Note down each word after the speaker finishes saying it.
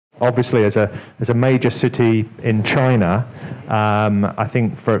obviously as a major city in China, I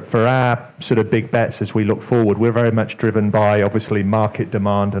think for our sort of big bets as we look forward, we're very much driven by obviously market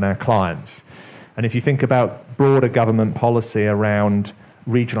demand and our clients. And if you think about broader government policy around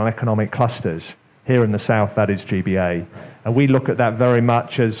regional economic clusters, here in the south that is GBA, and we look at that very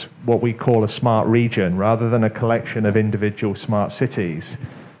much as what we call a smart region rather than a collection of individual smart cities.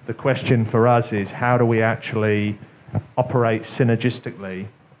 The question for us is how do we actually operate synergistically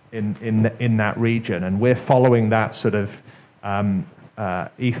in that region, and we're following that sort of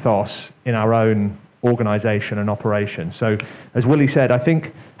ethos in our own organization and operation. So as Willie said, I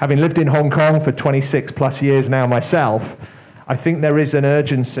think having lived in Hong Kong for 26 plus years now myself, I think there is an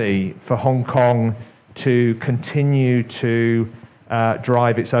urgency for Hong Kong to continue to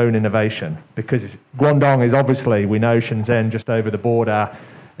drive its own innovation, because Guangdong is obviously, we know Shenzhen just over the border,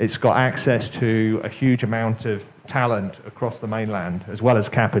 it's got access to a huge amount of talent across the mainland as well as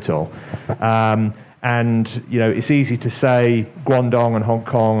capital. And you know, it's easy to say Guangdong and Hong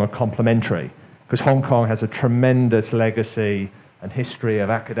Kong are complementary because Hong Kong has a tremendous legacy and history of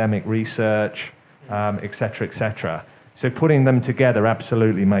academic research, et cetera, et cetera. So putting them together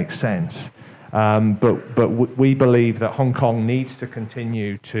absolutely makes sense. But we believe that Hong Kong needs to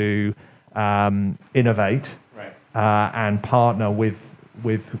continue to innovate, right, and partner with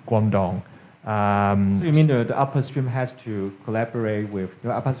Guangdong. So you mean the upstream has to collaborate with,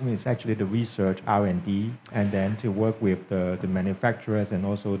 the upstream is actually the research, R&D, and then to work with the manufacturers and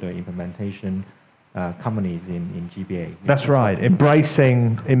also the implementation companies in GBA. That's right,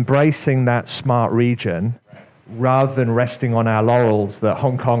 embracing that smart region, right, rather than resting on our laurels that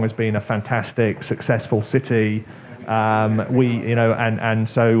Hong Kong has been a fantastic, successful city.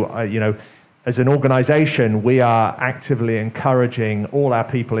 As an organization, we are actively encouraging all our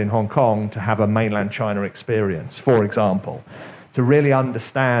people in Hong Kong to have a mainland China experience, for example, to really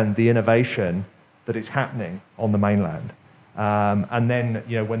understand the innovation that is happening on the mainland. And then,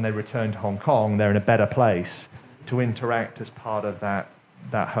 you know, when they return to Hong Kong, they're in a better place to interact as part of that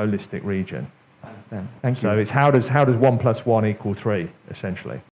holistic region. I understand. Thank you. So it's how does 1 + 1 = 3, essentially.